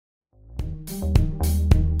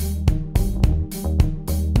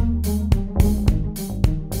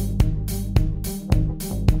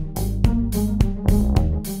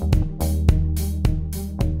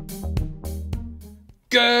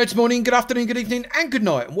Good morning, good afternoon, good evening, and good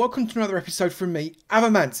night, and welcome to another episode from me,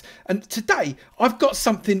 Avomance. And today, I've got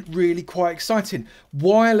something really quite exciting.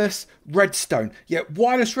 Wireless Redstone. Yeah,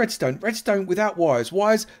 wireless Redstone. Redstone without wires.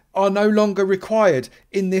 Wires are no longer required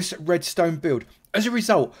in this Redstone build. As a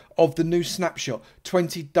result of the new Snapshot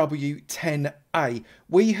 20W10A,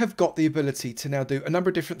 we have got the ability to now do a number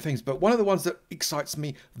of different things, but one of the ones that excites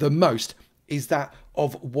me the most is that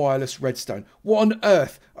of wireless redstone. What on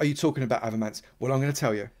earth are you talking about, Avomance? Well, I'm going to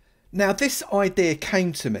tell you. Now, this idea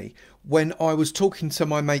came to me when I was talking to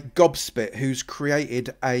my mate Gobspit, who's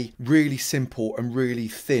created a really simple and really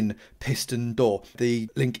thin piston door. The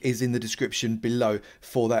link is in the description below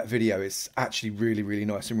for that video. It's actually really, really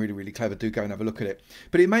nice and really, really clever. Do go and have a look at it.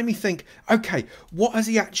 But it made me think, okay, what has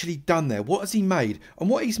he actually done there? What has he made? And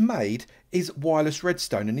what he's made is wireless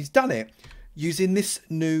redstone, and he's done it using this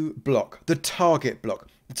new block, the target block.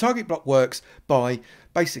 The target block works by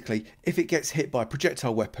basically, if it gets hit by a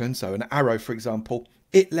projectile weapon, so an arrow for example,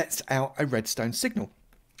 it lets out a redstone signal,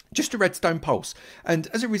 just a redstone pulse. And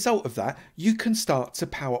as a result of that, you can start to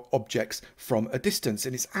power objects from a distance,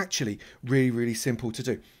 and it's actually really, really simple to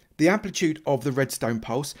do. The amplitude of the redstone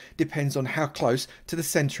pulse depends on how close to the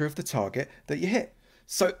center of the target that you hit.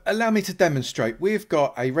 So allow me to demonstrate. We've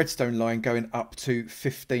got a redstone line going up to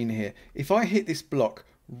 15 here. If I hit this block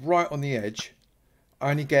right on the edge, I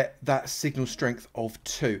only get that signal strength of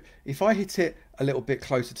 2. If I hit it a little bit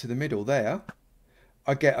closer to the middle there,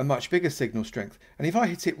 I get a much bigger signal strength. And if I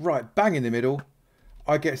hit it right bang in the middle,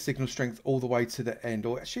 I get a signal strength all the way to the end.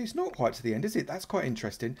 Or actually, it's not quite to the end, is it? That's quite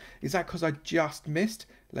interesting. Is that because I just missed?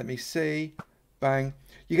 Let me see. Bang.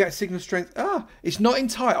 You get a signal strength. It's not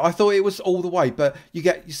entire. I thought it was all the way, but you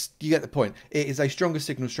get the point. It is a stronger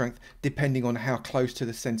signal strength depending on how close to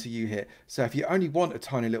the center you hit. So if you only want a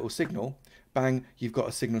tiny little signal, bang, you've got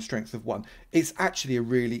a signal strength of 1. It's actually a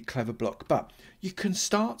really clever block, but you can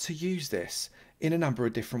start to use this in a number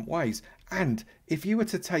of different ways. And if you were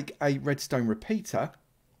to take a redstone repeater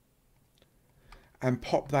and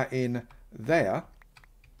pop that in there,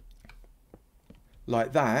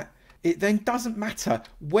 like that, it then doesn't matter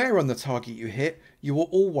where on the target you hit, you are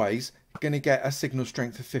always going to get a signal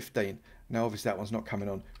strength of 15. Now, obviously, that one's not coming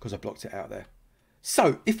on because I blocked it out there.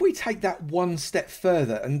 So, if we take that one step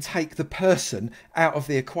further and take the person out of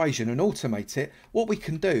the equation and automate it, what we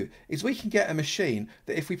can do is we can get a machine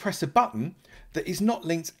that if we press a button that is not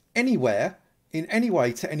linked anywhere in any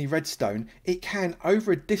way to any redstone, it can,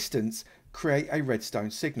 over a distance, create a redstone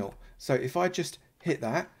signal. So, if I just hit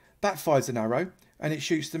that, that fires an arrow and it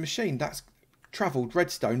shoots the machine. That's travelled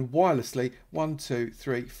redstone wirelessly 1, 2,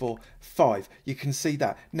 3, 4, 5. You can see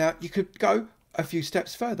that. Now you could go a few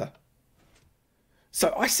steps further.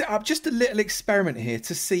 So I set up just a little experiment here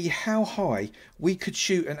to see how high we could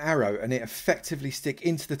shoot an arrow and it effectively stick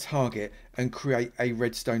into the target and create a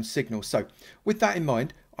redstone signal. So with that in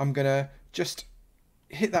mind, I'm going to just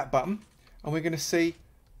hit that button and we're going to see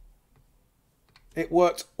it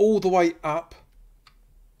worked all the way up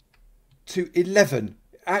to 11.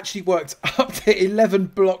 It actually worked up to 11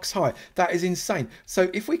 blocks high. That is insane. So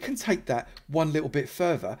if we can take that one little bit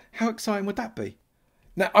further, how exciting would that be?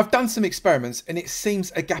 Now, I've done some experiments and it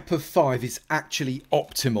seems a gap of 5 is actually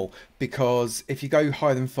optimal, because if you go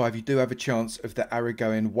higher than 5, you do have a chance of the arrow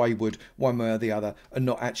going wayward one way or the other and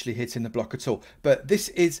not actually hitting the block at all. But this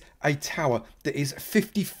is a tower that is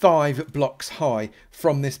 55 blocks high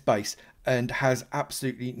from this base and has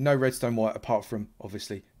absolutely no redstone wire apart from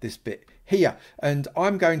obviously this bit here. And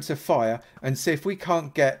I'm going to fire and see if we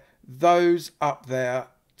can't get those up there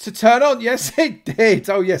to turn on. Yes, it did.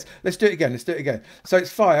 Oh yes, let's do it again. Let's do it again. So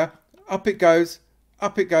it's fire, up it goes,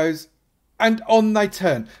 and on they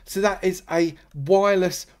turn. So that is a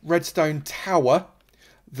wireless redstone tower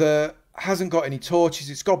that hasn't got any torches.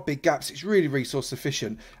 It's got big gaps. It's really resource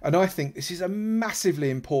efficient, and I think this is a massively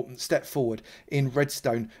important step forward in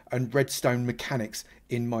redstone and redstone mechanics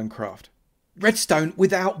in Minecraft. Redstone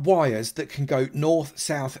without wires that can go north,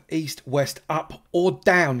 south, east, west, up or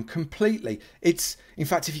down completely. It's, in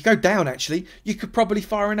fact, if you go down, actually, you could probably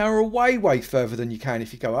fire an arrow way further than you can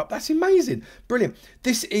if you go up. That's amazing. Brilliant.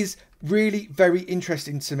 This is really very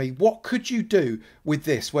interesting to me. What could you do with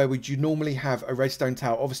this? Where would you normally have a redstone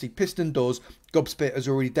tower? Obviously, Piston Doors, Gobspit has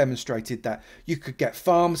already demonstrated that you could get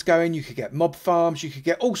farms going, you could get mob farms, you could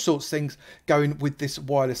get all sorts of things going with this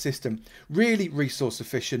wireless system. Really resource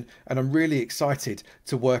efficient, and I'm really excited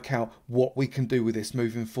to work out what we can do with this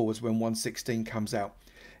moving forwards when 1.16 comes out.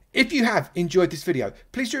 If you have enjoyed this video,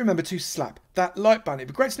 please do remember to slap that like button. It'd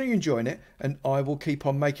be great to know you're enjoying it, and I will keep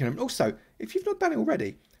on making them. Also, if you've not done it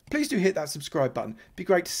already, please do hit that subscribe button. It'd be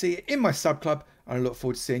great to see it in my sub club, and I look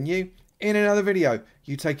forward to seeing you in another video.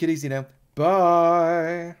 You take it easy now.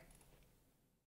 Bye.